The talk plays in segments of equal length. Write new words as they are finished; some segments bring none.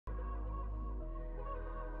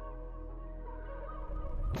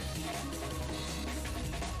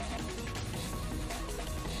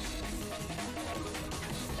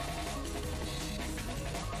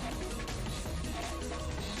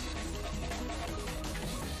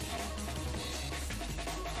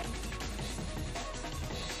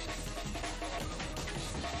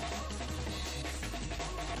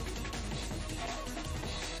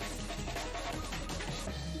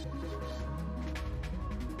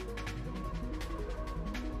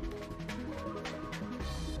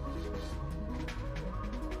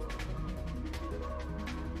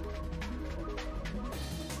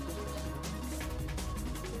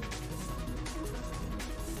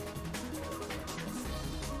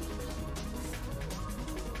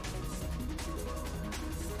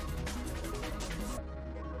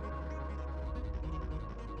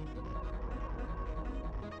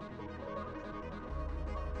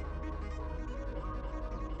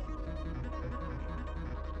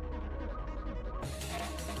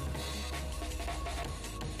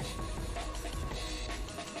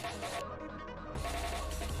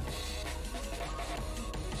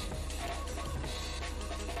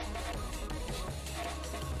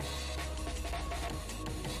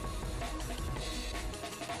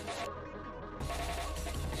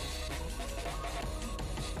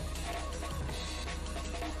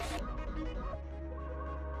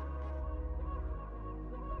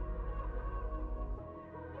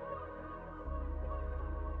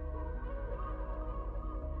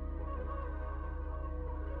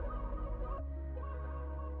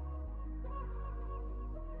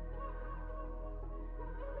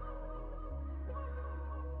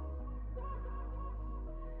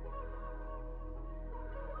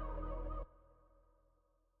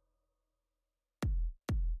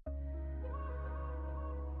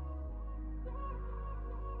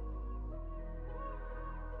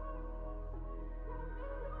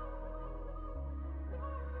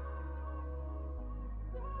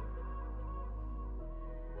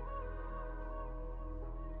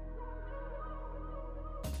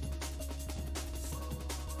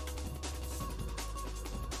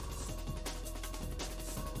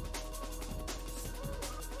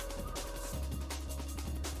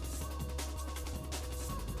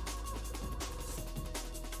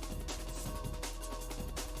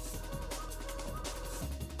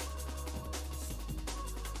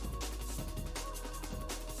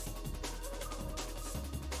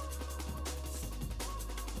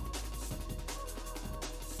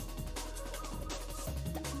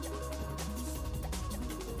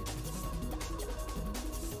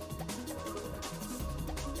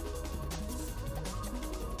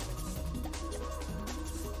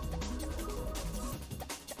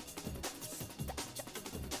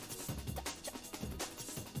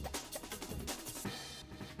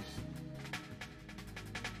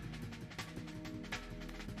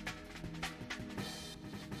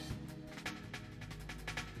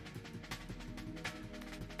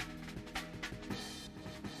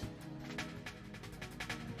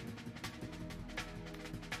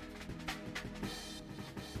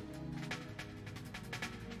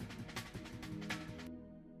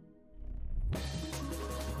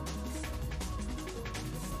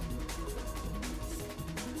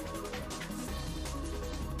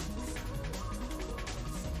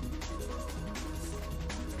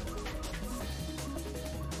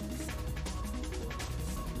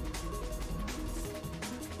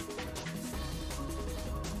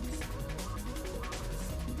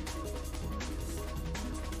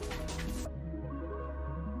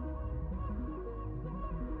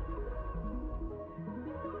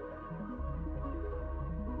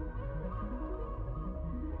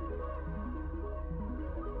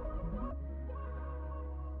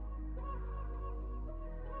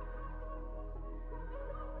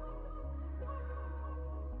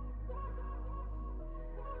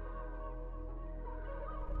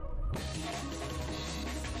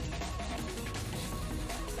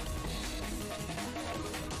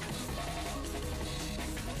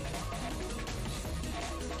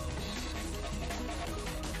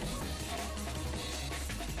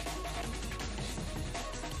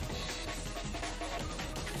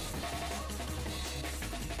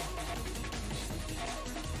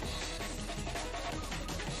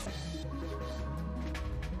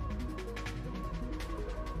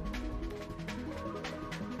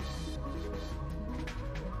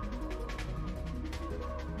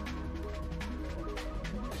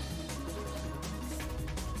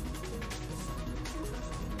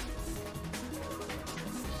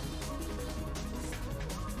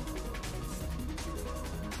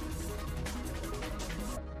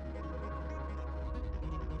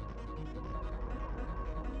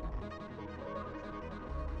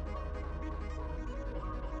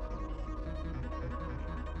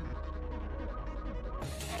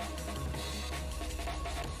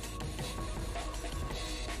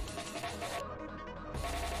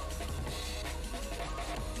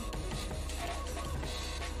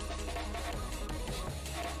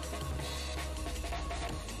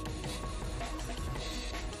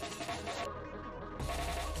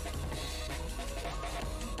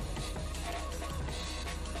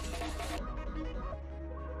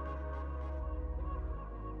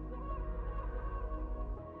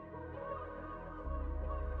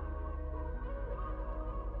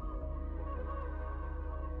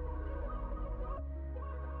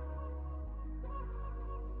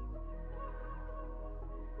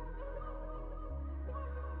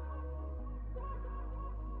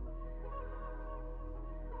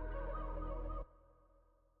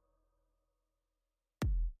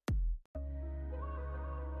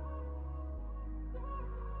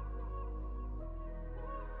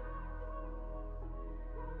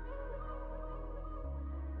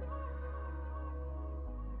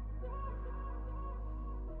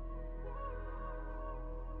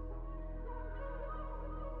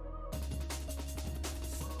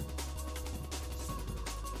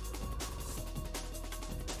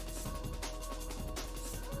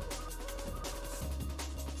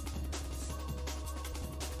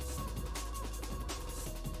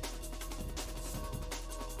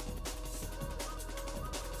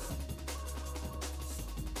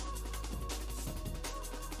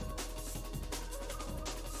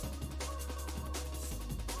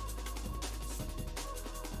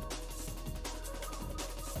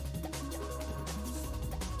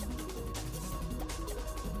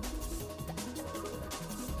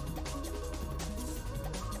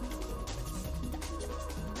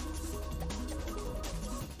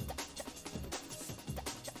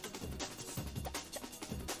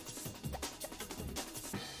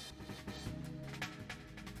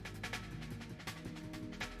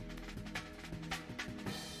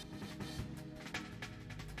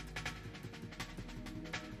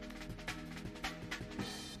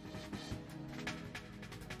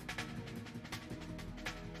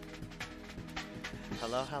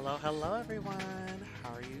Hello, hello, hello, everyone.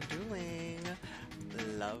 How are you doing?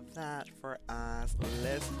 Love that for us.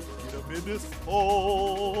 Let's get up in this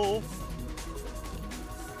hole.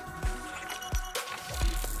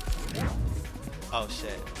 Oh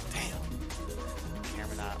shit. Damn.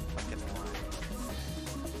 Camera not fucking on.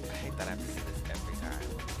 I hate that I have to do this every time.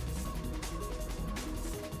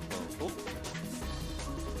 Boom.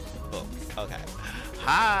 Boom. Okay.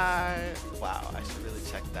 Hi! Wow, I should really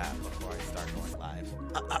check that before I start going live.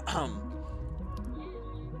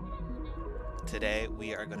 Today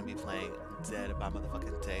we are going to be playing Dead by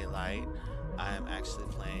Motherfucking Daylight. I am actually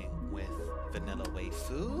playing with Vanilla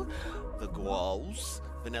Waifu, the GWORLS,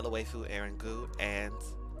 Vanilla Waifu, Aaron Goo, and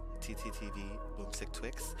TTTV Boomstick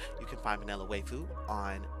Twix. You can find Vanilla Waifu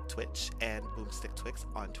on Twitch and Boomstick Twix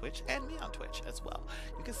on Twitch and me on Twitch as well.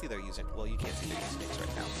 You can see their user. Well, you can't see their usernames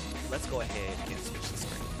right now. Let's go ahead and switch the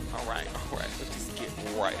screen. All right. Let's just get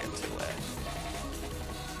right into it.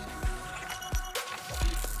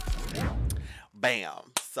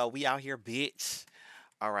 Bam. So we out here, bitch.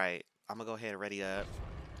 All right. I'm gonna go ahead and ready up.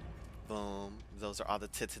 Boom. Those are all the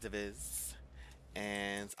titatives,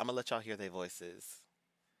 and I'm gonna let y'all hear their voices.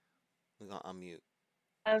 We're gonna unmute.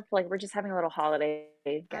 Like we're just having a little holiday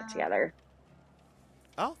get together.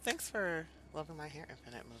 Oh, thanks for loving my hair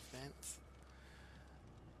infinite movements.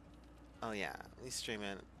 Oh yeah, we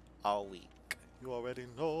streaming all week. You already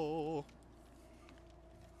know.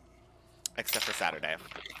 Except for Saturday.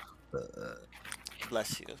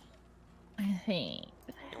 Bless you.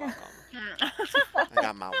 You're welcome. I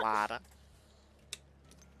got my water.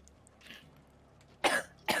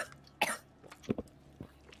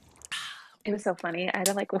 It was so funny. I had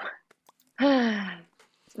to like,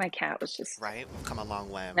 my cat was just right. Come a long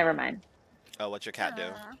way. Never mind. Oh, what's your cat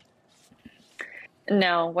do?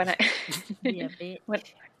 No, when I yeah,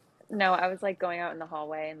 bitch. No, I was like going out in the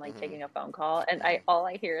hallway and like taking a phone call, and all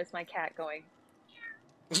I hear is my cat going.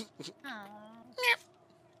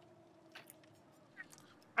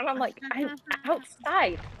 And I'm like, I'm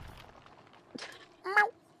outside.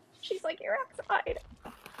 She's like, you're outside.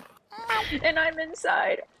 And I'm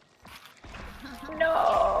inside.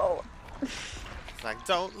 No. It's like,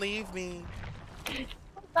 don't leave me.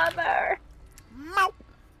 Mother.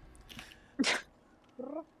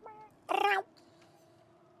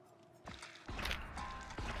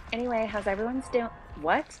 Anyway, how's everyone's doing?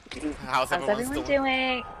 What? How's everyone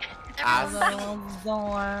doing? How's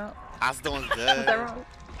doing good.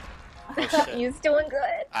 Oh, You's doing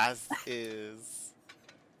good. As is.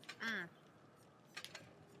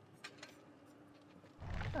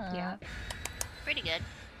 Yeah. Pretty good.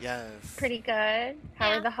 Yes. Pretty good. How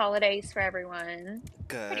are the holidays for everyone?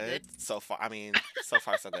 Good. So far, I mean, so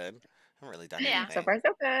far so good. I haven't really done anything. So far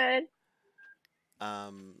so good.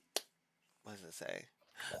 What does it say?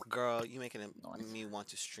 Girl, you making me want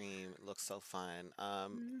to stream. It looks so fun.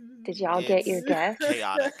 Did y'all get your gift?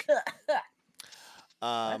 Chaotic.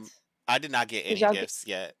 I did not get any gifts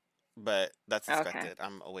yet, but that's expected. Okay.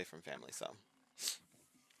 I'm away from family, so.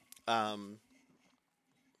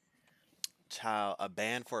 Child, a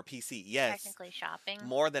band for a PC. Yes. Technically shopping.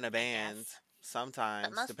 More than a band.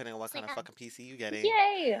 Sometimes, depending on what kind of fucking PC you're getting.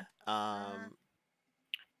 Yay!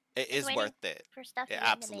 It is worth it. For stuff it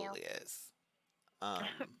absolutely is. I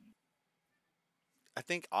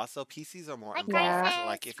think also PCs are more involved.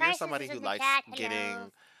 Like if you're somebody who likes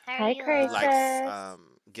getting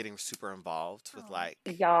getting super involved with like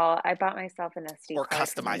y'all, I bought myself an SD or card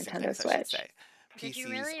customizing things, Switch. I should say.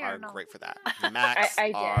 PCs are great for that. Macs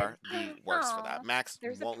are the worst for that. Macs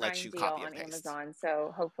won't let you copy and paste. On Amazon,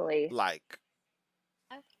 so hopefully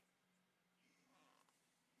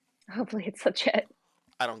it's legit.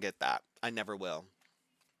 I don't get that. I never will.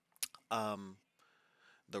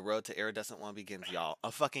 The road to iridescent one begins, y'all.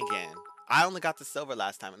 Fucking again. I only got the silver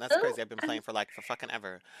last time, and that's crazy. I've been playing for fucking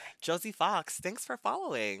ever. Josie Fox, thanks for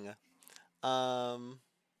following.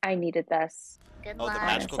 I needed this. Good the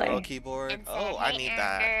magical girl keyboard. Oh, I need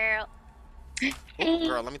that. Ooh,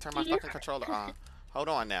 girl, let me turn my fucking controller on. Hold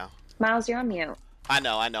on now. Miles, you're on mute. I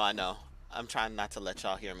know. I'm trying not to let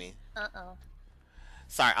y'all hear me.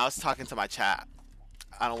 Sorry, I was talking to my chat.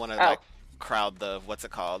 I don't want to crowd the what's it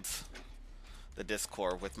called? The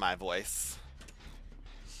Discord with my voice.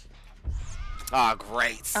 Oh,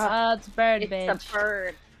 great. It's a bird, bitch. It's a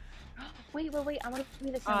bird. Wait. I want to see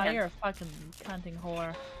this. Oh, you're a fucking cunting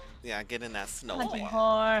whore. Yeah, get in that snowman. Cunting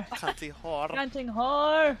whore. Cunty whore. Cunting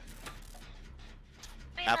whore.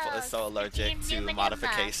 Apple is so allergic to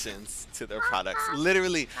modifications to their products.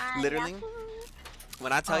 Literally.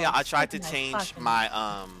 When I tell y'all, I tried to change my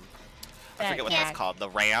I forget what that's called, the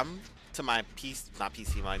RAM to my PC, not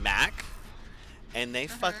PC, my Mac, and they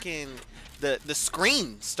fucking the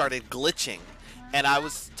screen started glitching. And I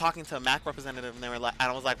was talking to a Mac representative, and they were like,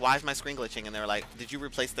 and I was like, "Why is my screen glitching?" And they were like, "Did you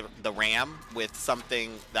replace the RAM with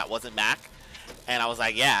something that wasn't Mac?" And I was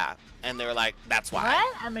like, "Yeah." And they were like, "That's why."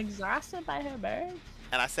 What? I'm exhausted by her birds.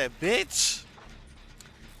 And I said, "Bitch,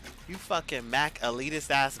 you fucking Mac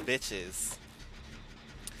elitist ass bitches."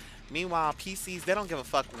 Meanwhile, PCs, they don't give a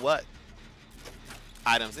fuck what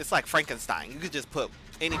items. It's like Frankenstein. You could just put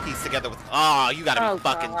any piece together with. Oh, you gotta be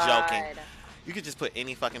fucking joking. You could just put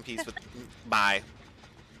any fucking piece with. Bye.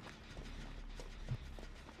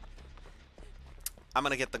 I'm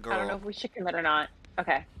gonna get the girl. I don't know if we should commit or not.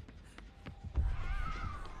 Okay.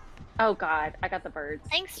 Oh God, I got the birds.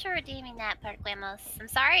 Thanks for redeeming that, Parquemos. I'm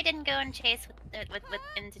sorry I didn't go and chase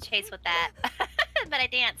into chase with that, but I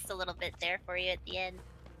danced a little bit there for you at the end.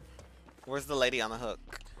 Where's the lady on the hook?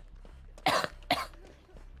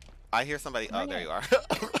 I hear somebody. Oh, there you are.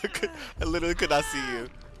 I literally could not see you.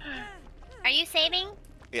 Are you saving?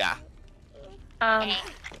 Yeah. Okay.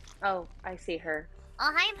 Oh, I see her.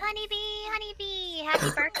 Oh, hi, honeybee.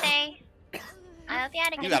 Happy birthday. I hope you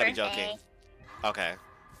had a good You gotta be birthday. joking. Okay.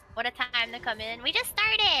 What a time to come in. We just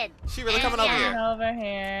started. She really coming over Yeah. here. Come over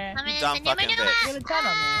here. Coming dumb in the fucking manila. bitch. Get a ton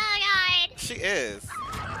on me. Oh, God. She is.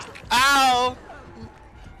 Ow!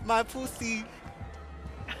 My pussy.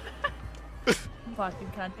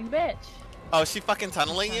 Fucking cunting bitch. Oh, she fucking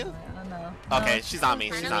tunneling you? I don't know. Okay, No, she's on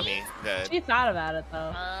me. She's on me. Good. She thought about it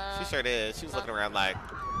though. She sure did. She was looking around like,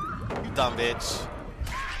 you dumb bitch.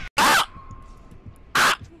 Ah!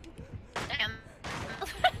 Damn.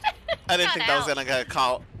 I didn't think that was Got gonna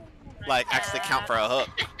call, like, actually count for a hook.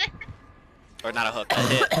 Or not a hook, a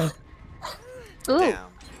hit. Ooh. Damn.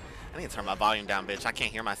 I need to turn my volume down, bitch. I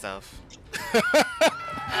can't hear myself.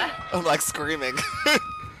 I'm like screaming.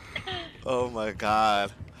 Oh my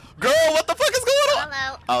god. Girl, what the fuck is going on?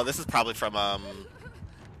 Hello. Oh, this is probably from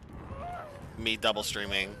me double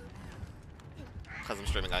streaming. Cause I'm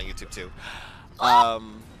streaming on YouTube too. Oh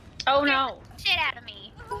no. Shit out of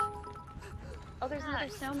me. Oh, there's another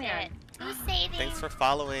snowman. Shit. Who's saving? Thanks for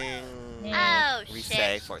following Oh, Risei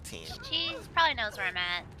shit. 14. She probably knows where I'm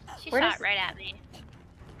at. She Where shot does- right at me.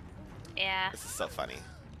 Yeah. This is so funny.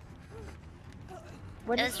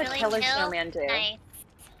 What It does was the really killer chill. snowman do? Nice.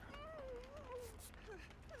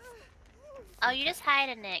 Oh, you just hide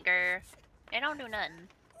in it, girl. It don't do nothing.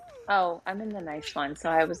 Oh, I'm in the nice one, so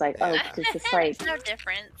I was like, oh, does this like? There's no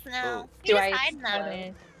difference. No. Ooh. You Do just I- hide in them.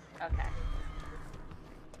 Okay. Okay.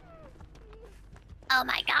 Oh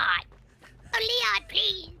my god. Oh, Leon,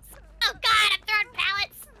 please. Oh god, I'm throwing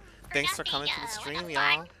pallets. Thanks for nothing, coming to the what stream, the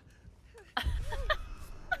y'all. fuck?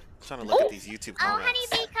 Trying to look at these YouTube Oh, comments.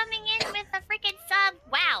 honeybee coming in with a freaking sub.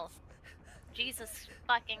 Wow. Jesus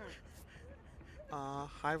fucking.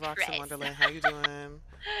 Hi Roxy Christ. Wonderland, how you doing?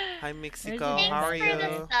 Hi Mexico, Thanks how are for you?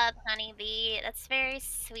 the sub, honeybee. That's very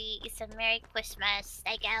sweet. You said Merry Christmas.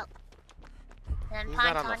 Thank you. And Who's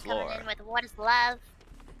that on the Ponton coming floor? in with What is Love?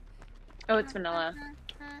 Oh, it's vanilla.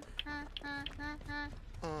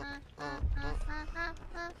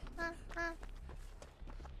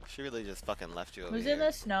 She really just fucking left you over Who's here. in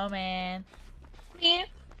the snowman? Me.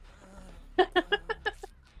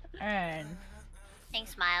 Earn.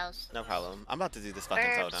 Thanks, Miles. No problem. I'm about to do this fucking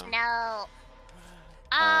Burbs, totem. no.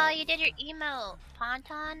 Oh, you did your emote.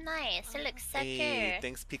 Ponton, nice. It looks so Hey, cute.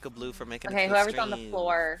 thanks Pika Blue for making Okay, it to whoever's on the stream.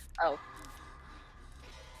 floor. Oh,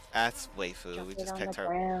 That's waifu. We jump just on picked the her.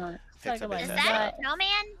 ground. Picked her Talk bitch Is about ass that up.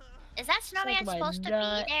 snowman? Is that snowman my supposed to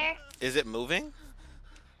nut. be there? Is it moving?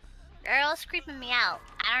 Girl's creeping me out.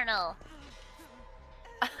 I don't know.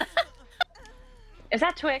 Is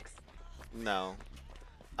that Twix? No.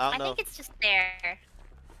 I I don't know. think it's just there.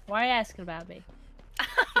 Why are you asking about me?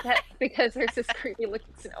 Because there's this creepy looking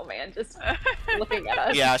snowman just looking at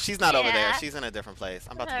us. Yeah, she's not over there. Yeah. She's in a different place.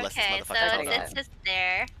 I'm about to bless Okay, this so motherfucker. Okay. Hold on. it's just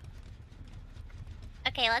there.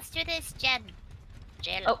 Okay, let's do this, Jen.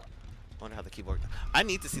 Jen. Oh. Wonder how the keyboard. I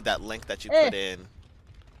need to see that link that you Eh. put in,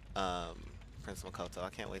 Prince Makoto. I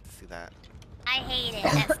can't wait to see that. I hate it.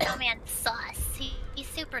 That snowman sauce. He's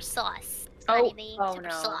super sauce. Oh, Honeybee, oh super no.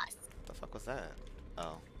 sauce. What the fuck was that?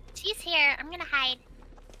 Oh. She's here. I'm gonna hide.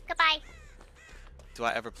 Goodbye. Do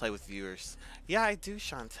I ever play with viewers? Yeah, I do,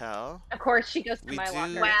 Chantel. Of course, she goes to We my do.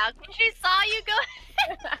 locker. Wow, she saw you go.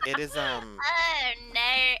 It is Oh no!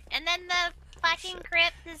 And then the fucking shit.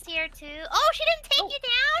 crypt is here too. Oh, she didn't take Oh. you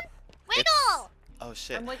down. Wiggle. Oh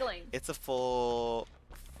shit. I'm wiggling. It's a full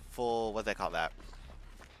what do they call that?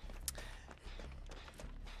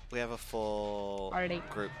 We have a full Party.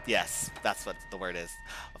 group. Yes, that's what the word is.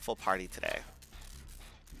 A full party today.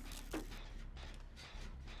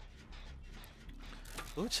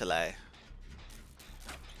 Ooh, Chile.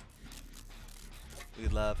 We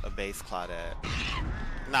love a base Claudette.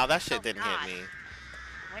 No, that shit Oh, didn't God. hit me.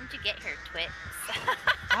 When did you get here, Twix?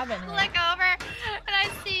 I've been here. Look over and I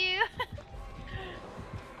see you.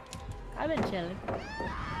 I've been chilling.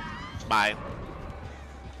 Bye.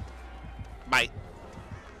 Bye.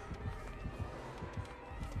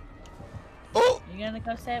 Oh! You gonna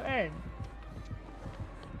go save Ern?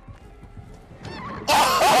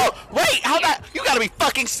 Oh! Wait! How that? You gotta be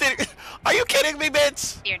fucking sitting. Are you kidding me,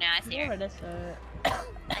 bitch? Here now, I see You know her. where this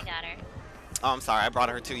I got her. Oh, I'm sorry. I brought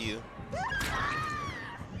her to you.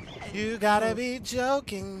 You gotta be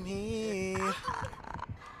joking me.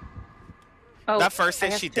 Oh, That first I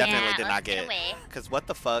hit have she to- definitely Yeah, did let's not get get. away. Cause what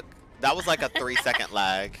the fuck? That was like a 3-second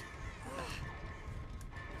lag.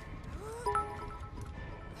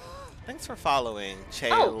 Thanks for following, Che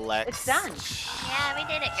Oh, Lex. it's done. Yeah, we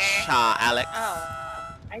did it, girl. Cha Alex.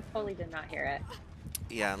 Oh, I totally did not hear it.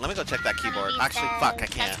 Yeah, let me go check that keyboard. Honeybee Actually, fuck, I says,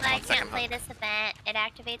 can't. That's why I One second. can't play this event. It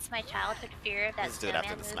activates my childhood fear of that Let's do it after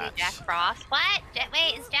snowman this movie, match. Jack Frost. What?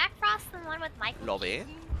 Wait, is Jack Frost the one with Michael? Lobby.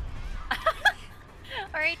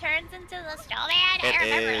 Or he turns into the snowman? It I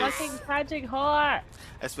remember is. that. Fucking Project Whore!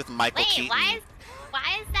 It's with Michael Wait, Keaton. why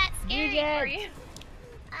is that scary for did. you?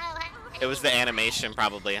 Oh, It was the animation,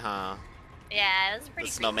 probably, huh? yeah, it was The pretty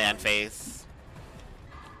snowman creepy. face.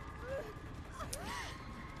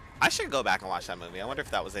 I should go back and watch that movie. I wonder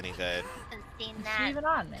if that was any good. I haven't seen It's that even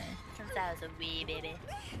on there. since I was a wee baby.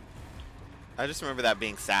 I just remember that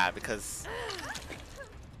being sad because,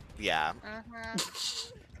 yeah.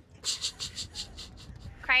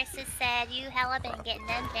 Crisis said, you hella been getting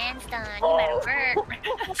them bands done. You better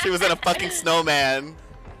work. She was in a fucking snowman.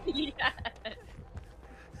 Yeah.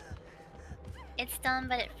 It's dumb,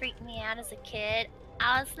 but it freaked me out as a kid.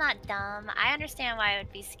 Oh, it's not dumb. I understand why it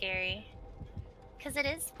would be scary. Because it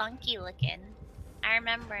is funky looking. I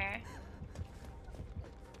remember.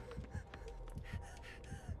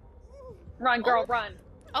 Run, girl, run.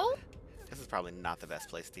 Oh, This is probably not the best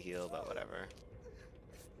place to heal, but whatever.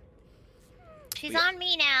 she's We- on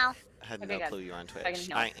me now. I had Okay, no good. clue you were on Twitch. I can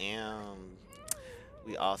heal. I am.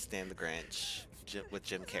 We all stand the Grinch with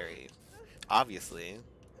Jim Carrey. Obviously.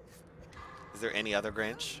 Is there any other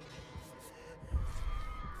Grinch?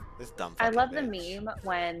 This dumb I fucking love the bitch. meme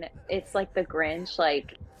when it's like the Grinch,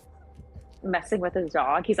 like messing with his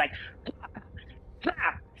dog. He's like,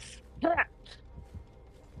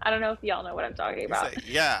 I don't know if y'all know what I'm talking He's about. like,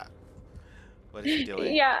 yeah. What is he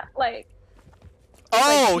doing? Yeah, like,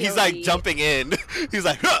 Oh, like he's like POV. jumping in. He's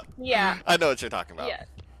like, huh. yeah, I know what you're talking about. yeah.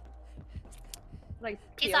 Like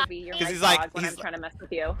He's POV, you're 'Cause my he's like- dog when he's I'm trying to mess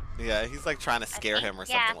with you. Yeah, he's like trying to scare think- him or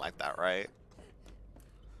yeah. something like that, right?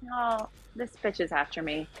 No, this bitch is after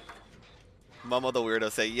me. Momo the weirdo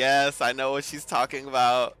said, yes, I know what she's talking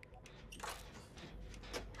about.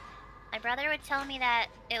 My brother would tell me that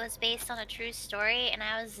it was based on a true story, and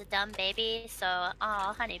I was a dumb baby, so,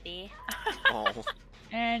 aw, honeybee. Oh,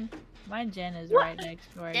 And my gen is What? right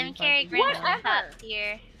next door. Jim you Carrey fucking Grinch dumb. on top Whatever.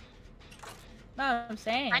 tier. No, I'm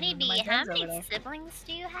saying. Honeybee, my how gen's over many there. siblings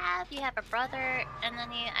do you have? You have a brother, and then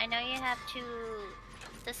I know you have 2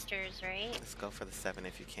 sisters, right? let's go for the 7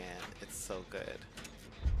 if you can. It's so good.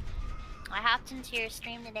 I hopped into your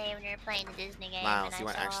stream today when you were playing the Disney game, Miles, and you I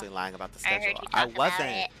weren't saw. actually lying about the I schedule. heard you I talk about wasn't.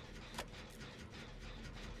 it.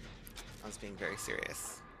 I was being very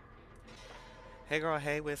serious. Hey girl,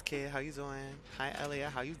 hey WizKid, how you doing? Hi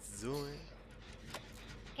Elliot, how you doing?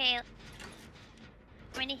 Okay, I'm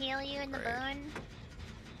gonna heal you in the Right. bone.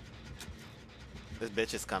 This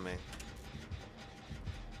bitch is coming.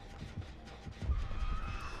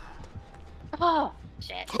 Oh,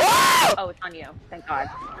 Shit. Oh! oh, it's on you. Thank God.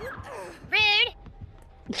 Rude!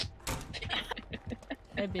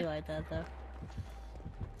 It'd be like that though.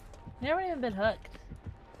 Never even been hooked.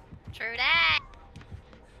 True that.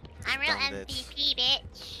 I'm real Dumb bitch. MVP,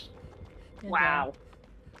 bitch. Good Wow.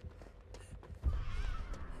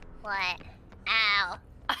 What? Ow.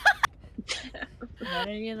 job.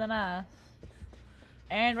 Better you than us.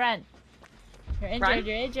 Aaron, run. You're injured. Run?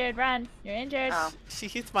 You're injured. Run. You're injured. Oh. She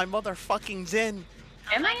hits my motherfucking Zen.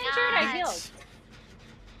 Am my I injured? I God. healed.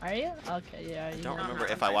 Are you? Okay. Yeah. I You don't are. remember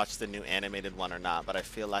I'm if I fine. watched the new animated one or not, but I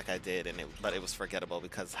feel like I did, but it was forgettable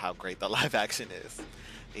because how great the live action is.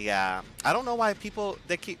 Yeah, I don't know why people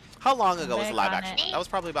they keep. How long ago was the Back live on action? it. That was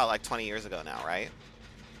probably about like 20 years ago now, right?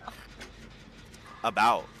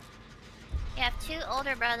 About. You have 2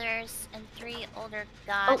 older brothers and 3 older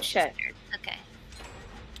god Oh, shit. sisters. Okay.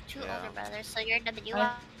 2 Yeah. older brothers, so you're the you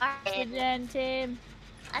Uh, are. The gen team.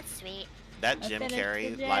 That's sweet. That I Jim finished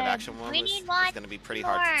Carrey the live gen. action one We was need one going to be pretty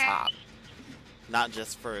hard to more. top. Not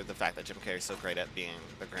just for the fact that Jim Carrey's so great at being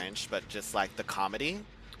the Grinch, but just like the comedy.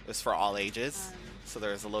 It was for all ages. So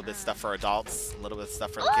there's a little bit of stuff for adults, a little bit of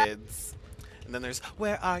stuff for the kids. And then there's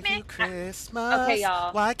Where Are You Christmas? Okay,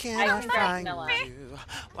 y'all. Why can't I I can try find vanilla. you?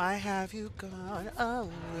 Why have you gone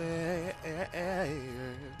away?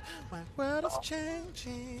 My world is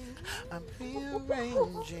changing. I'm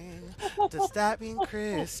rearranging. Does that mean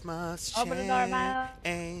Christmas Open the door, Miles.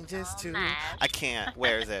 changes too? Mash. I can't.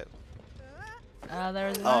 Where is it?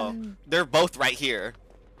 There's Oh, one. they're both right here.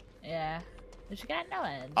 Yeah. But you got no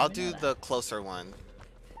one. I'll We do know the closer one.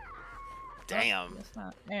 Damn. That's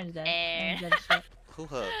not. Aaron's dead. Aaron. Aaron's dead as shit. Who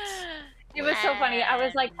hooked? It was so funny. I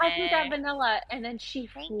was like, I can grab vanilla, and then she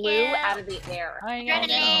Thank flew you. out of the air. Oh, you got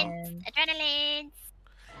Adrenaline. Aaron. Adrenaline.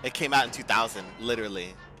 It came out in 2000,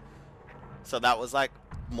 literally. So that was like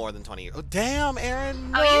more than 20 years. Oh, damn,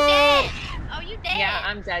 Aaron. No. Oh, you dead. Oh, you dead. Yeah,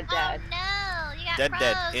 I'm dead. Oh, no. You got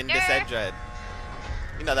Dead, froze, in girl. this head dread.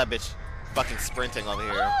 You know that bitch fucking sprinting over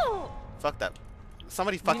here. Ooh. Fuck that.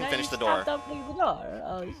 Somebody fucking finish the door. Stopped opening the door.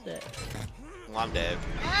 Oh shit. Well, I'm dead.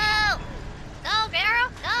 Go. Go, girl.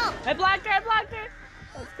 Go. I blocked her. I blocked her.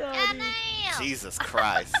 Let's go. God dude. damn. Jesus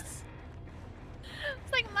Christ.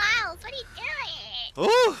 It's like, Miles, what are you doing?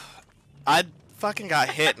 Ooh. I fucking got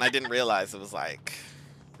hit and I didn't realize it was like,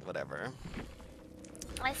 whatever.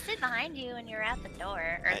 I stood behind you when you were at the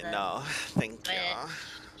door. Or I the, know. Thank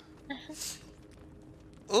you.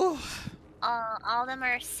 Ooh. All of them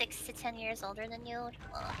are 6 to 10 years older than you.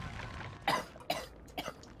 Ugh.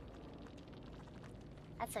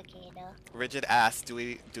 That's okay though. Rigid asked, do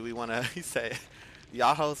we want to, he said,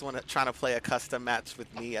 y'all hoes want to trying to play a custom match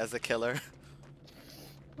with me as a killer?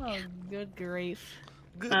 Oh, good grief.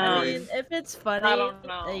 Good I Um, grief. mean, if it's funny, I don't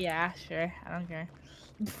know. yeah, sure. I don't care.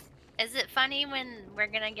 Is it funny when we're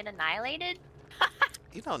gonna get annihilated?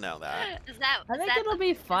 You don't know that. Is that? I is think that it'll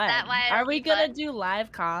be fun. that why it'll Are we be gonna fun? do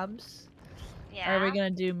live comms? Yeah. Or are we gonna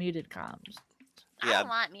do muted comms? I Yeah. don't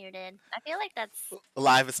want muted. I feel like that's.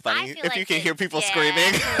 Live is I funny. feel If you like can it- hear people yeah.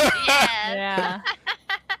 screaming. Yeah. Yeah,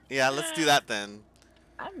 Yeah, let's do that then.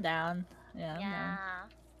 I'm down. Yeah, I'm down. Yeah.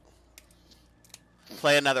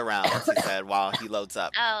 Play another round, he said, while he loads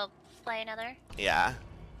up. Oh, play another. Yeah.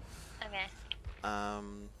 Okay.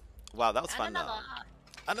 Wow, that was fun Another.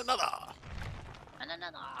 though. And another. Another.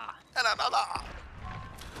 And another.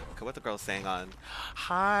 Okay, what the girl's saying on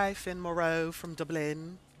Hi, Finn Moreau from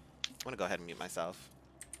Dublin. I'm gonna go ahead and mute myself.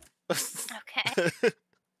 Okay.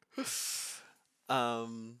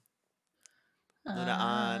 Luna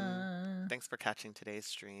on. Thanks for catching today's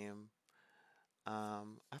stream.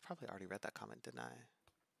 I probably already read that comment, didn't I?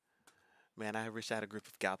 Man, I wish I had a group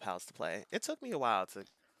of gal pals to play. It took me a while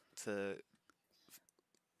to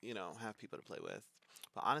you know, have people to play with.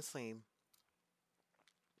 But honestly,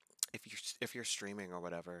 if you're streaming or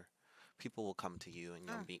whatever, people will come to you and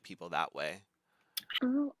you'll meet people that way.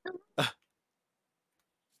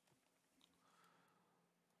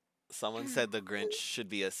 Someone said the Grinch should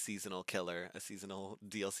be a seasonal killer, a seasonal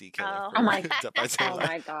DLC killer. Oh. for Oh my- Dead by Oh Daylight.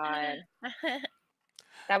 my god,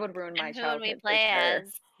 that would ruin my And who would childhood. we for play sure.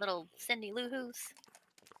 as? Little Cindy Lou Who's?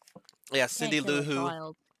 Yeah, Cindy Can't kill a Lou Who.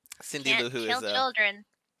 child. Cindy Can't Lou Who kill children.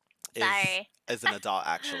 is Sorry. is an adult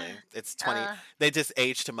actually. It's 20. They just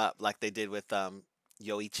aged him up like they did with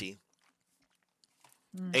Yoichi.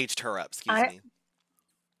 Mm. Aged her up, excuse I- me.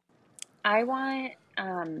 I want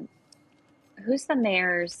who's the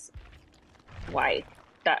mayor's wife?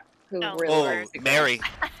 That who Oh. really Oh, wears the Mary.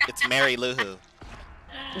 It's Mary Lou Who.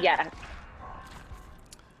 Yeah.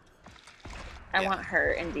 I Yeah. want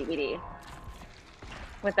her in DVD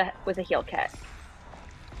with a heel cut.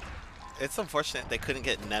 It's unfortunate they couldn't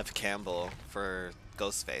get Nev Campbell for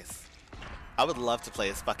Ghostface. I would love to play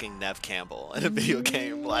as fucking Nev Campbell in a video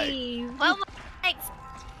game. Like, Well, like,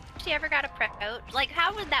 she ever got approached? Like,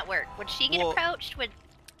 how would that work? Would she get Well, approached? Would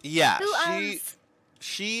yeah, who she owns?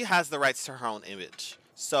 she has the rights to her own image,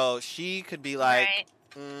 so she could be like,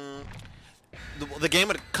 Right. the game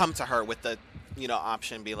would come to her with the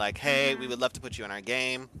option, be like, hey, we would love to put you in our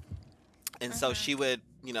game, and so she would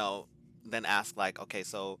then ask like, okay,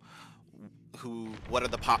 so what are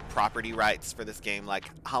the property rights for this game? Like,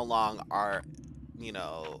 how long are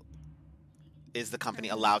is the company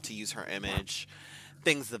allowed to use her image?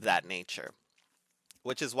 Things of that nature.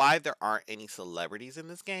 Which is why there aren't any celebrities in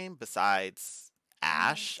this game besides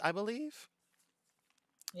Ash, I believe.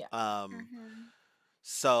 Yeah.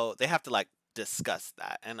 So they have to like discuss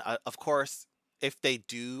that, and of course, if they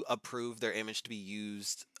do approve their image to be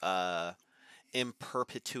used in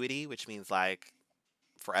perpetuity, which means like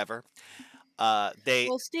forever, they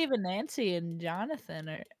Well, Steve and Nancy and Jonathan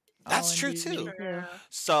are. That's all in true, DVD too.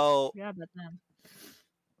 So Yeah, about them.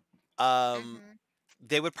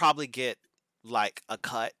 they would probably get like a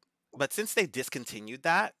cut, but since they discontinued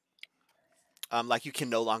that, Like you can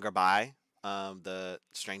no longer buy the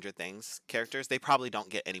Stranger Things characters. They probably don't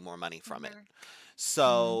get any more money from it.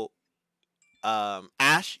 So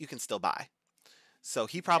Ash, you can still buy. So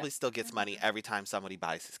he probably still gets money every time somebody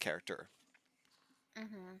buys his character.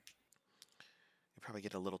 Mm-hmm. You probably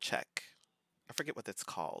get a little check. I forget what that's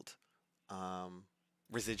called.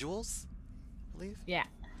 Residuals, I believe. Yeah.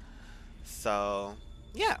 So,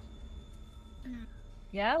 yeah.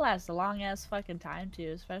 Yeah, it lasts a long ass fucking time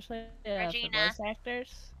too, especially for Regina. voice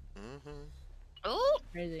actors. Ooh.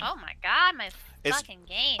 Crazy. Oh my god, my It's- fucking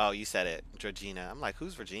game. Oh, you said it. Regina. I'm like,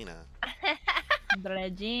 who's Regina?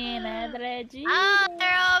 Regina. Oh,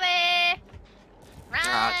 Roby! Run!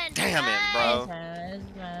 Ah, damn it, bro.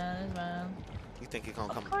 Run. You think you're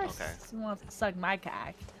gonna come? Of course, Okay. he wants to suck my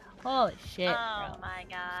cock. Holy shit, Oh bro. my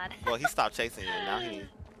god. Well, he stopped chasing you. Now he.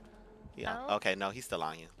 Yeah. Oh. Okay. No, he's still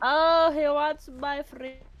on you. Oh, he wants my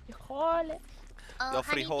frijoles. Oh, Yo,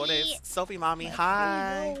 honeybee, frijoles. Sophie, mommy, My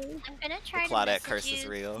hi. frijoles. I'm gonna try to Claudette message curse is you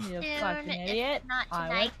real. You soon, fucking if idiot. not I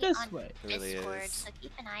tonight went this on way. It really Discord, is. so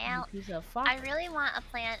keep an eye You out. piece of fuck. I really want to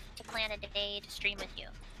plan a day to stream with you.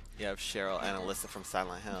 You have Cheryl and Alyssa from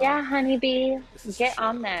Silent Hill. Yeah, honeybee, This is get true.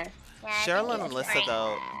 on this. Yeah, I Cheryl think and it's Alyssa, great.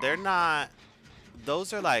 though, they're not.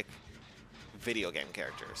 Those are like video game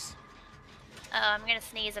characters, Oh, I'm gonna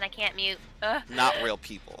sneeze and I can't mute. not real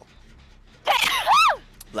people.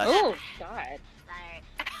 Bless you. Oh God,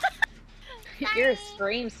 Sorry. you're a Sorry.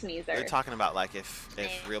 scream sneezer. They're talking about like if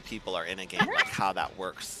real people are in a game, like how that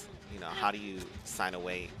works. You know, how do you sign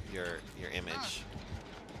away your image?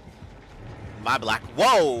 My black.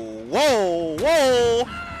 Whoa, whoa, whoa!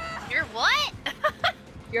 You're what?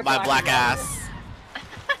 You're My black ass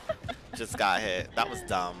just got hit. That was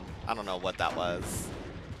dumb. I don't know what that was.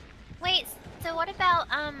 Wait, so what about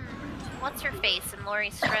what's her face and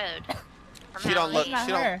Laurie Strode? From She don't look. Halloween?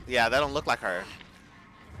 She Not don't. her. Yeah, that don't look like her.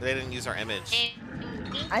 They didn't use her image.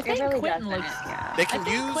 I It think really Quentin doesn't. looks. Yeah. They I can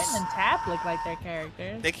think use. Quentin and Tap look like their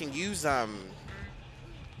characters. They can use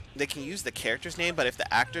They can use the character's name, but if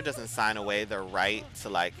the actor doesn't sign away their right to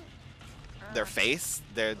like their face,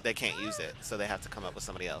 they can't use it. So they have to come up with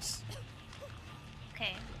somebody else.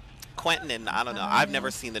 Okay. Quentin and I don't know. I've never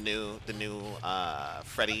seen the new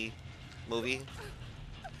Freddy movie,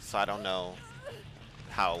 so I don't know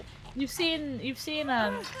how. You've seen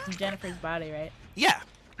Jennifer's Body, right? Yeah,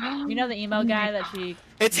 You know the emo guy that she.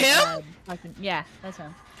 it's him. Fucking, yeah, that's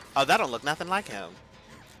him. Oh, that don't look nothing like him.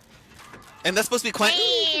 And that's supposed to be Quentin.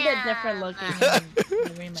 He's a bit different looking in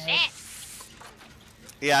the remake. Shit.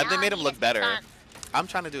 Yeah, they Y'all made him need look to better. stop. I'm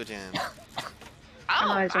trying to do a jam. I'm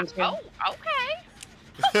Oh, on a gym too. okay.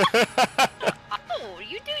 Oh,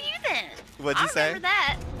 you do you then. What'd you I say? remember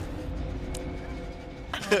that.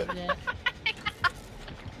 Oh, shit.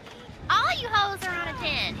 All you hoes are on a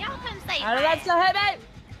 10. Y'all come say How did that that. still hit me?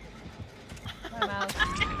 My mouth.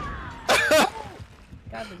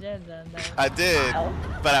 Got the gen done though. I did, Wow.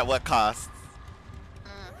 but at what cost?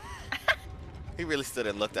 Mm. He really stood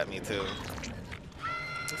and looked at me too.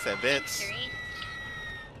 He said, "Bitch, Victory.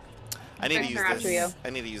 I need to Thanks use for after this. you. I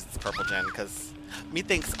need to use this purple gen because me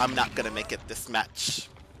thinks I'm not gonna make it this match."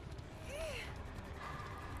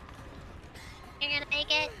 You're gonna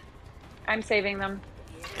make it. I'm saving them.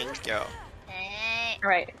 Thank you. Hey. All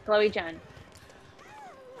right, Chloe Jen.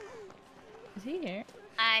 Is he here?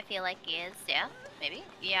 I feel like he is. Yeah. Maybe.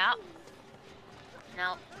 Yeah.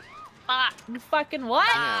 No. Fuck. You fucking what?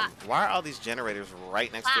 Damn, why are all these generators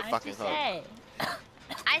right next to a What'd fucking What'd you hook? say?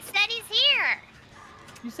 I said he's here.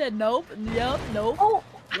 You said nope, yup, nope, Oh,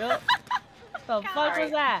 yup. The fuck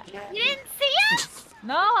was that? You didn't see us?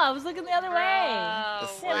 No, I was looking the other way.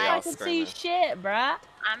 This Bro, way Can't y'all fucking see screaming. shit, bruh.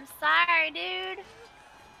 I'm sorry, dude.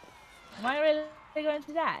 Why are we going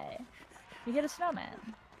to die? You hit a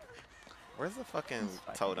snowman. Where's the fucking This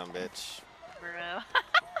fucking totem, guy. bitch? Bro.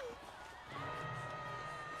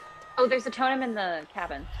 oh, there's a totem in the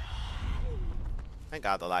cabin. Thank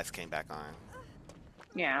God the lights came back on.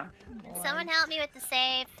 Yeah. Someone help me with the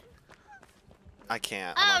save. I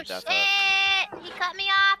can't. I'm Oh on death shit! hook. He cut me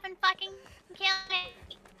off and fucking killed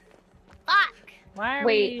me. Fuck. Why are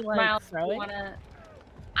Wait, we like Miles, you throwing? wanna?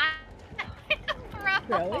 Bro.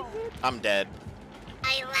 Throwing? I'm dead.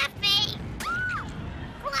 I left me.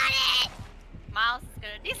 Flood it. Miles is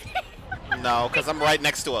gonna do something. No, because I'm right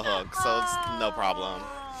next to a hook, so it's no problem.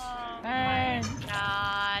 Oh Burn. my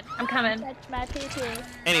god. I'm coming. Touch my pee-pee.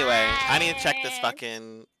 Anyway, I need to check this Nice.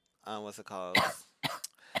 fucking what's it called?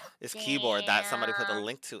 This keyboard that somebody put the Damn.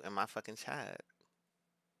 link to in my fucking chat.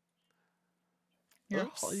 You're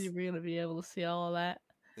Oops. gonna be able to see all of that.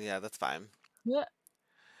 Yeah, that's fine. What?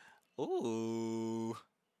 Ooh.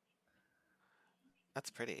 That's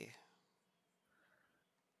pretty.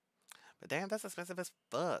 But damn, that's expensive as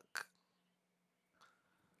fuck.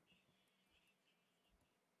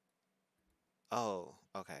 Oh,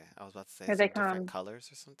 okay. I was about to say Here some they different come. colors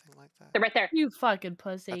or something like that. They're right there. You fucking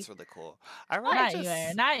pussy. That's really cool. I really Not just you,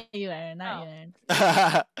 Aaron. Not you, Aaron. Not Oh. you,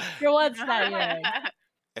 Aaron. For once, not you, Aaron.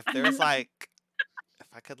 if there's like, if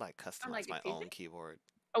I could like customize like, my excuse own me? keyboard,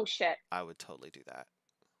 Oh shit. I would totally do that.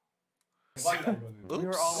 We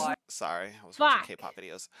were all Oops. like, Sorry, I was Fuck. watching K-pop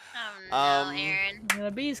videos. Oh no, Aaron. I'm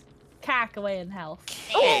gonna beast cack away in hell.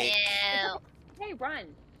 Hey. Ew. Hey, run.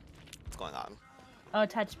 What's going on? Oh,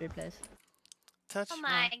 touch me, please. Touch Oh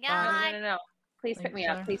my body. God. No. Please pick Thanks, me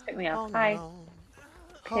up. sir. Please pick me up. Oh, Hi. no.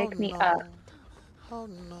 Pick me no. up. Oh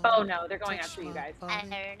no. Oh no, they're going Touch after you my guys. body. I don't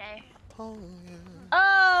know. Oh, yeah.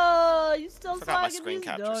 Oh, you still Forgot my sucking screen this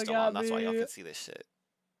capture's dog still at on. That's why y'all me. can see this shit.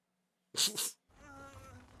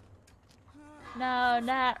 No,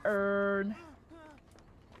 not earn.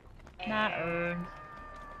 Not earn.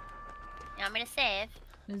 You want me to save?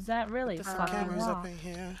 Is that really There's some fucking cameras up wrong? in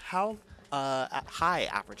here. How? Hi,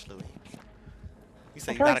 average Louis. You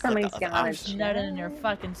say I you feel gotta like click somebody's the other gonna option. Nutting in your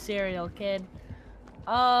fucking cereal, kid.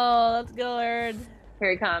 Oh, let's go, Earn.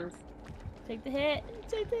 Here he comes. Take the hit.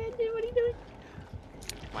 Take the hit, dude. What are you doing?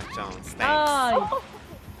 Mike Jones, thanks.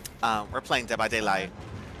 Oh, We're playing Dead by Daylight.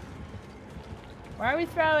 where are we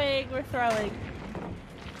throwing? We're throwing.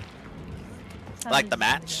 Like the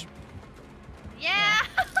match? Yeah.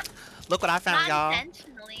 Look what I found, Not y'all.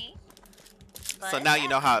 intentionally. So but- now you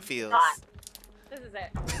know how it feels. This is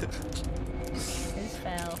it. His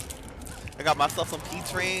fell. I got myself some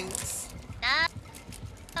peach rings. No.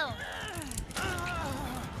 Oh.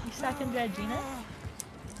 You sucking Regina?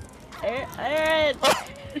 Aaron!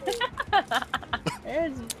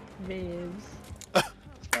 Aaron's babes.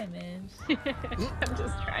 Finish. I'm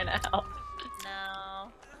just trying to help.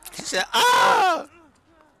 No. She said, ah!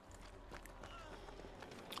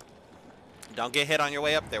 Don't get hit on your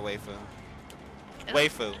way up there, Waifu.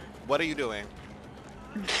 Waifu, what are you doing?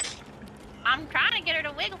 I'm trying to get her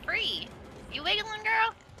to wiggle free. You wiggling,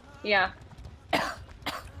 girl? Yeah.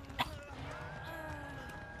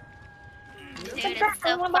 Dude, it's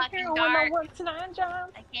so fucking dark. John.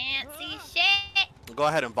 I can't see shit. Go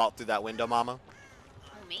ahead and vault through that window, mama.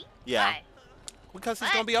 Who, me? Yeah. Why? Because he's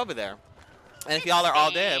What? gonna be over there. And if y'all are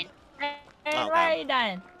all dead, Aaron, Okay. why are you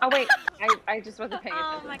dying? Oh wait, I just wasn't paying Oh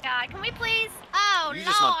attention. my god, can we please? Oh you no.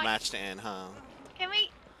 just want the match to end, huh? Can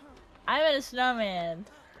we? I'm in a snowman.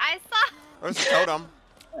 I saw. Where's the totem?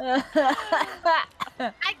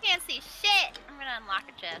 I can't see shit. I'm gonna unlock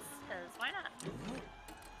a chest, cause why not?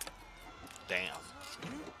 Damn.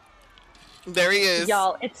 There he is.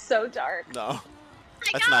 Y'all, it's so dark. No, Oh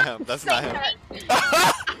my that's god. not him. That's not him.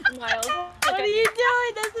 Miles. What are you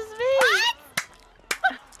doing? This is me. What?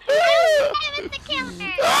 I was the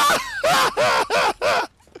killer.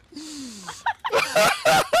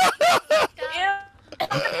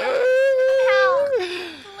 Help,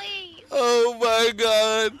 please. Oh my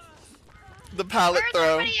god. The pallet Where's throw.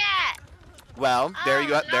 everybody at? Well, there Oh, you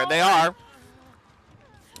go. There no. they are.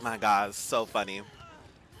 My god, it's so funny.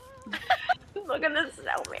 Look at the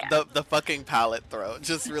snowman. The fucking pallet throw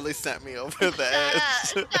just really sent me over the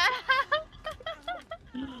edge.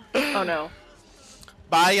 Oh no.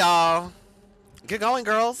 Bye, y'all. Get going,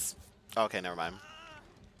 girls. Okay, never mind.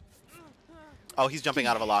 Oh, he's jumping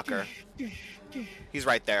out of a locker. He's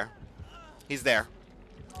right there. He's there.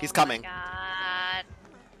 He's coming. Oh my god.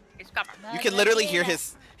 He's coming. You can literally hear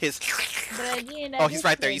his. Oh, he's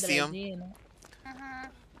right there. You see him? Mhm.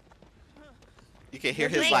 You can hear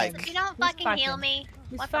Wait, his Wait, like. if you don't He's fucking heal fucking- me,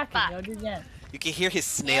 He's what the fucking. fuck? Go do it again. You can hear his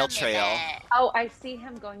snail Heal me, trail. bitch. Oh, I see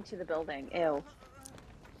him going to the building. Ew.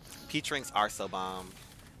 Peach rings are so bomb.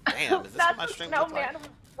 Damn, is this what my That's a stream looks like? snowman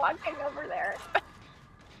walking over there.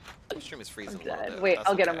 My stream is freezing I'm a little dead. bit. Wait, That's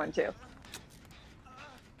I'll get him okay. one too.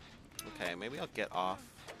 Okay, maybe I'll get off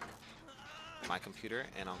my computer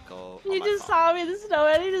and I'll go on You my just phone. saw me in the snow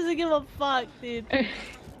and he doesn't give a fuck, dude.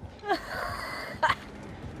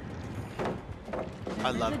 I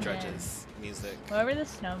love Where's the Dredge's music. Whoever the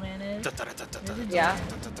snowman is. Yeah.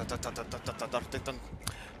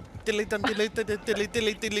 Dilly dum dilly dilly dilly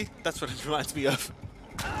dilly dilly. That's what it reminds me of.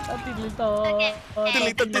 Okay.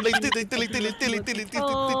 Dilly dum dilly dilly dilly dilly dilly dilly dilly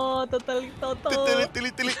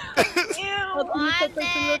dilly dilly.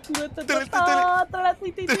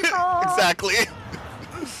 Exactly.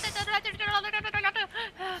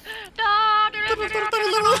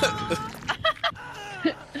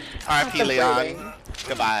 R.I.P. Leon.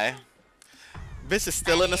 Goodbye. Bitch is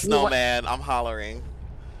still in the snowman. I'm hollering.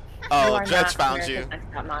 Oh, Dredge found you.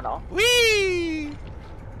 Top model. Whee!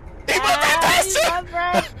 He He's my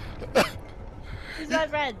friend. He's my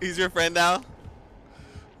friend. He's your friend now?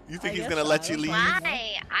 You think I he's guess gonna so, let I you don't leave? know.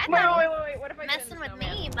 Why? I Wait, thought wait, wait, wait. What if I he get was in messing the with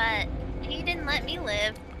snowman? me, but he didn't let me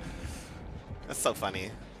live. That's so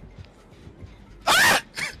funny.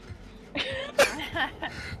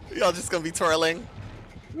 Y'all just gonna be twirling?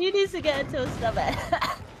 You need to get into a snowman.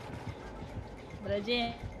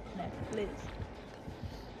 Regina, please.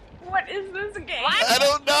 What is this game? What? I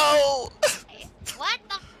don't know. What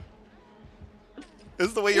the?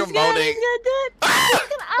 It's the way you're He's gonna moaning. do it. He's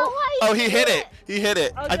gonna, oh, why Oh, you he do hit it. He hit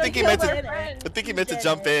it. Oh, I think he kill meant my to. friend. I think he You meant to did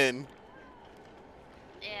jump it. in.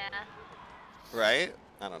 Yeah. Right?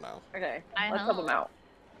 I don't know. Okay, I let's help him hope. out.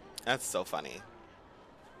 That's so funny.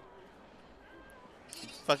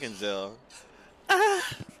 Fucking Jill.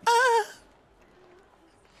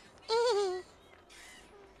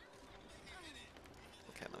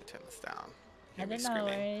 Okay, let me turn this down. I Hear me didn't know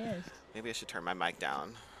where screaming. he is. Maybe I should turn my mic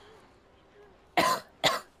down.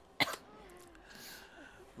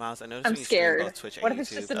 Miles, I noticed I'm when you stream scared. both Twitch and What if it's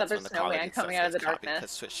YouTube, just that's another when the quality snowman starts coming out of the to get choppy, darkness?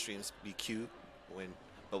 because Twitch streams be cute,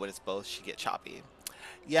 but when it's both, she get choppy.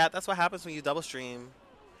 Yeah, that's what happens when you double stream.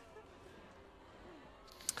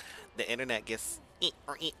 The internet gets. You're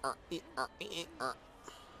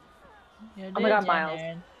Oh my god, doing Miles.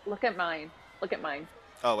 Jen, Look at mine. Look at mine.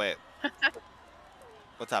 Oh wait,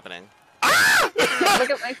 what's happening? Look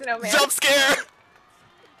at my snowman. Jump scare!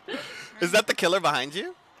 Is that the killer behind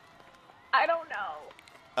you? I don't know.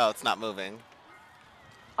 Oh, it's not moving.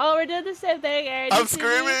 Oh, we're doing the same thing, Aaron. I'm You see me?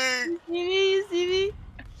 screaming! You see me? You see me?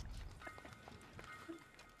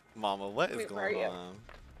 Mama, what is Wait, where are going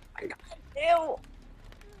you? on? Ew.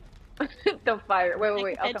 The fire. Wait, wait,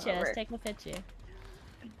 wait. Take I'll a come picture. over. Let's take a picture.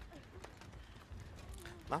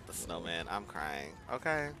 Not the snowman. I'm crying.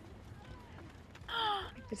 Okay.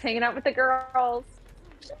 Just hanging out with the girls.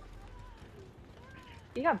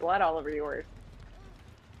 You got blood all over yours.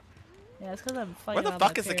 Yeah, it's because I'm fucking Where the on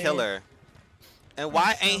fuck my is the period. killer? And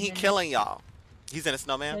why so ain't he many. killing y'all? He's in a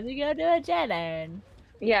snowman? Let me go do a Jen, Aaron.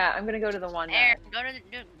 Yeah, I'm gonna go to the one Aaron,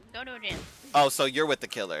 that... go to a gym. Oh, so you're with the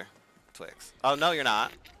killer, Twix. Oh, no, you're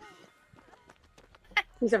not.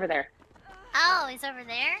 He's over there. Oh, he's over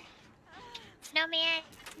there. Snowman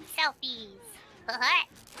selfies.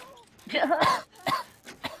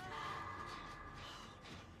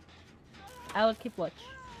 I will keep watch.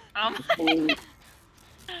 Noise.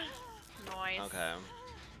 Okay.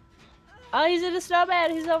 Oh, he's in the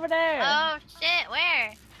snowman. He's over there. Oh shit!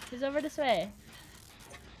 Where? He's over this way.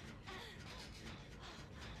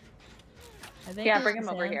 I think Yeah, this bring is him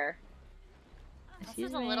over here. Excuse This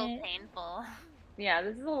is a little me. painful. Yeah,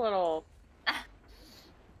 this is a little... Oh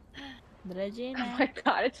Regina. my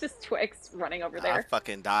god, it's just Twix running over I there.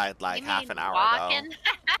 fucking died like You half mean an hour walking? ago.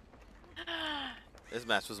 This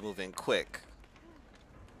match was moving quick.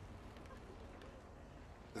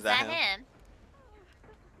 Is that him? him?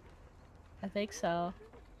 I think so.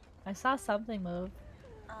 I saw something move.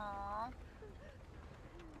 Aww.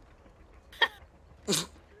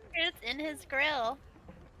 It's in his grill.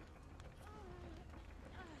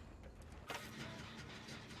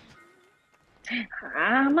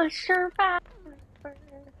 I'm a survivor.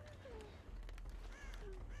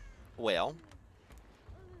 Well,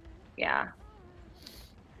 Yeah.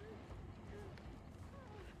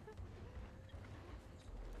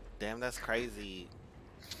 damn, that's crazy.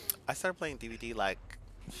 I started playing DVD like,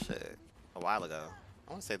 shit, a while ago.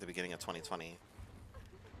 I want to say at the beginning of 2020.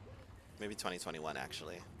 Maybe 2021,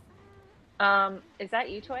 actually. Is that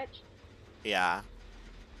you, Twitch? Yeah.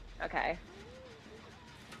 Okay.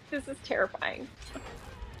 This is terrifying.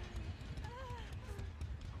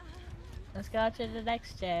 Let's go to the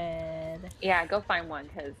next Jen. Yeah, go find one,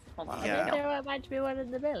 because... Hold on, Yeah. let me go. There might be one in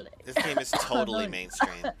the building. This game is totally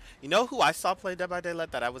mainstream. You know who I saw play Dead by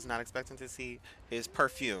Daylight that I was not expecting to see? Is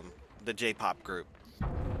Perfume, the J-pop group.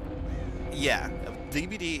 Yeah,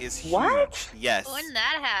 DVD is huge. What? Yes. When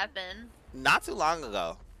that happened? Not too long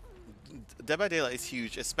ago. Dead by Daylight is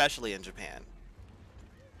huge, especially in Japan.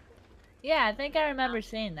 Yeah, I think I remember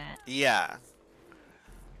seeing that. Yeah.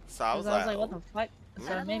 So I was 'Cause like, what the fuck?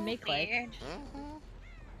 So it made me click. Weird.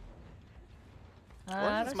 Where's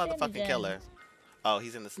I this don't see any motherfucking killer? gens. Oh,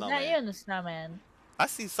 he's in the Is that you snowman. in the snowman? I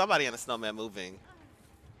see somebody in the snowman moving.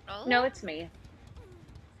 Oh. No, it's me.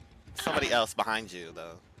 Somebody else behind you,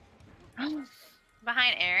 though.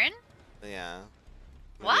 Behind Aaron? Yeah.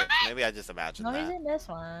 Maybe, What? Maybe I just imagined No, he's that. in this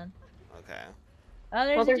one. Okay. Oh,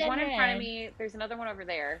 there's Well, a there's Jen one in here, front of Aaron. me. There's another one over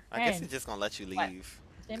there. I guess Aaron. he's just gonna let you What? leave.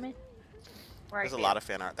 See me? Where There's are a you? lot of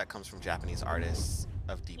fan art that comes from Japanese artists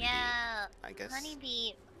of DVD. Yeah. I guess.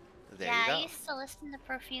 Honeybee. There Yeah, you I go. used to listen to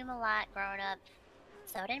Perfume a lot growing up.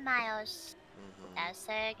 So did Miles. Mhm, That's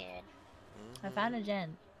so good. I found a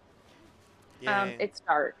Jen. Yay. It's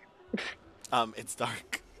dark. It's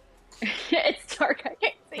dark. It's dark. I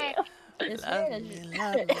can't see Heck. you. It's Love me. me,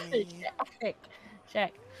 love me.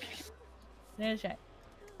 Check. There's check.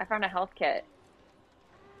 I found a health kit.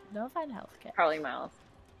 Don't find health kit. Probably Miles.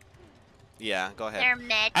 Yeah, go ahead. They're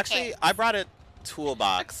med Actually, kits. I brought a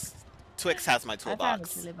toolbox. Twix has my I found a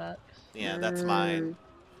toolbox. chili box. Yeah, that's mine.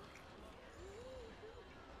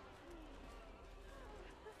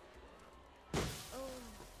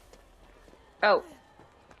 Oh,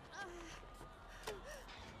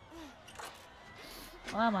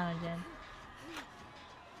 Well, I'm on a gen.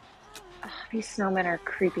 these snowmen are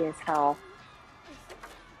creepy as hell.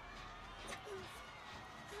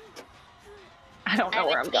 I don't know I where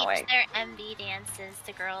would I'm teach going. their MV dances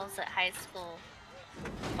to girls at high school.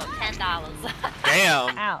 For $10.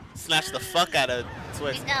 Damn. Ow. Snatch the fuck out of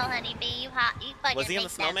Twix. You go, honey bee. You fucking Was he in the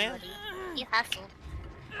make that snowman? booty. You hustle.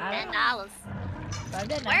 I don't know. $10. I'm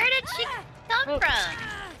dead now. Where did she come Oh. from?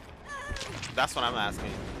 That's what I'm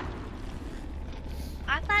asking.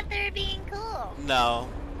 I thought they were being cool. No.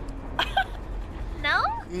 No?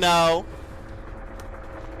 No.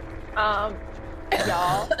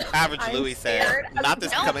 Y'all. Average I'm Louis scared. said. Not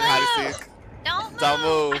this Don't becoming hide and move. seek. Don't move. Don't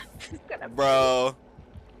move, It's gonna bro.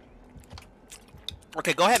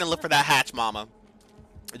 Okay, go ahead and look for that hatch, mama.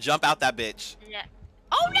 Jump out that bitch. Yeah.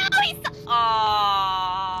 Oh no, he's.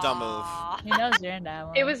 Oh. Don't move. He knows you're in that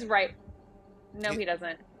one. It was right. No, he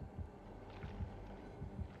doesn't.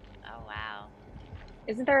 Oh wow.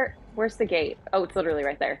 Isn't there? Where's the gate? Oh, it's literally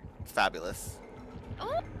right there. Fabulous. Ooh.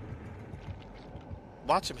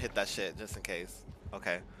 Watch him hit that shit just in case.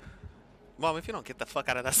 Okay. Mom, if you don't get the fuck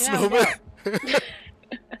out of that Yeah, snowman.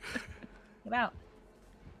 Get out.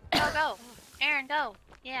 Go, go. Aaron, go.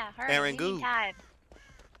 Yeah, hurry. Aaron, we go. need time.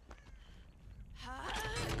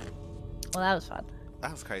 Well, that was fun.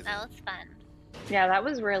 That was crazy. That was fun. Yeah, that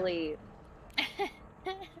was really.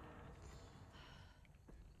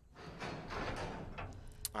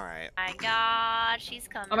 All right. My God, she's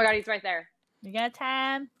coming. Oh my God, he's right there. You got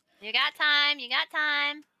time? You got time. You got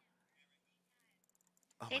time.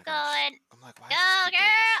 Oh my Keep gosh. going. I'm like, why Go, is she girl.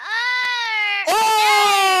 doing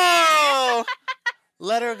Oh! this? Oh!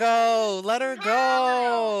 Let her go. Let her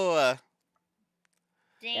go.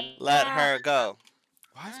 Dang. Let her go.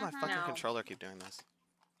 Why does my fucking No. controller keep doing this?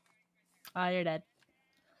 Oh, you're dead.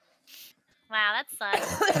 Wow, that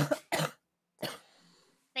sucks.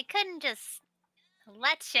 They couldn't just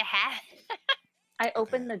let you have it. I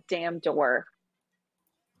opened the damn door.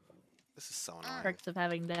 This is so annoying. Perks of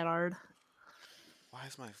having dead hard. Why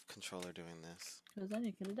is my controller doing this? Because then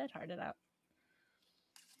you could have dead harded out.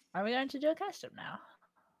 Are we going to do a custom now?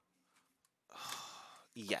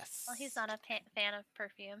 Yes. Well, he's not a fan of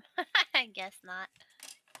perfume. I guess not.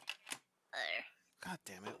 There. God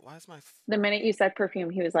damn it. Why is my... The minute you said perfume,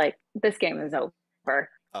 he was like, "This game is over."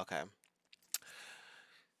 Okay.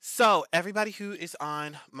 So, everybody who is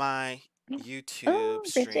on my YouTube Oh,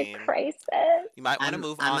 Bridget stream, Crisis. you might want to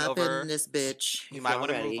move on I'm over... up in this bitch. You if might y'all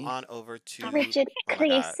want to ready. move on over to... Bridget Oh my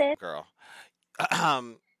God, Crisis. girl.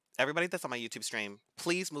 Everybody that's on my YouTube stream,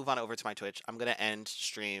 please move on over to my Twitch. I'm going to end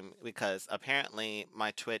stream because apparently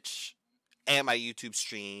my Twitch and my YouTube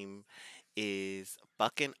stream is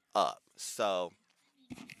fucking up. So,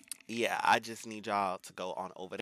 yeah, I just need y'all to go on over there.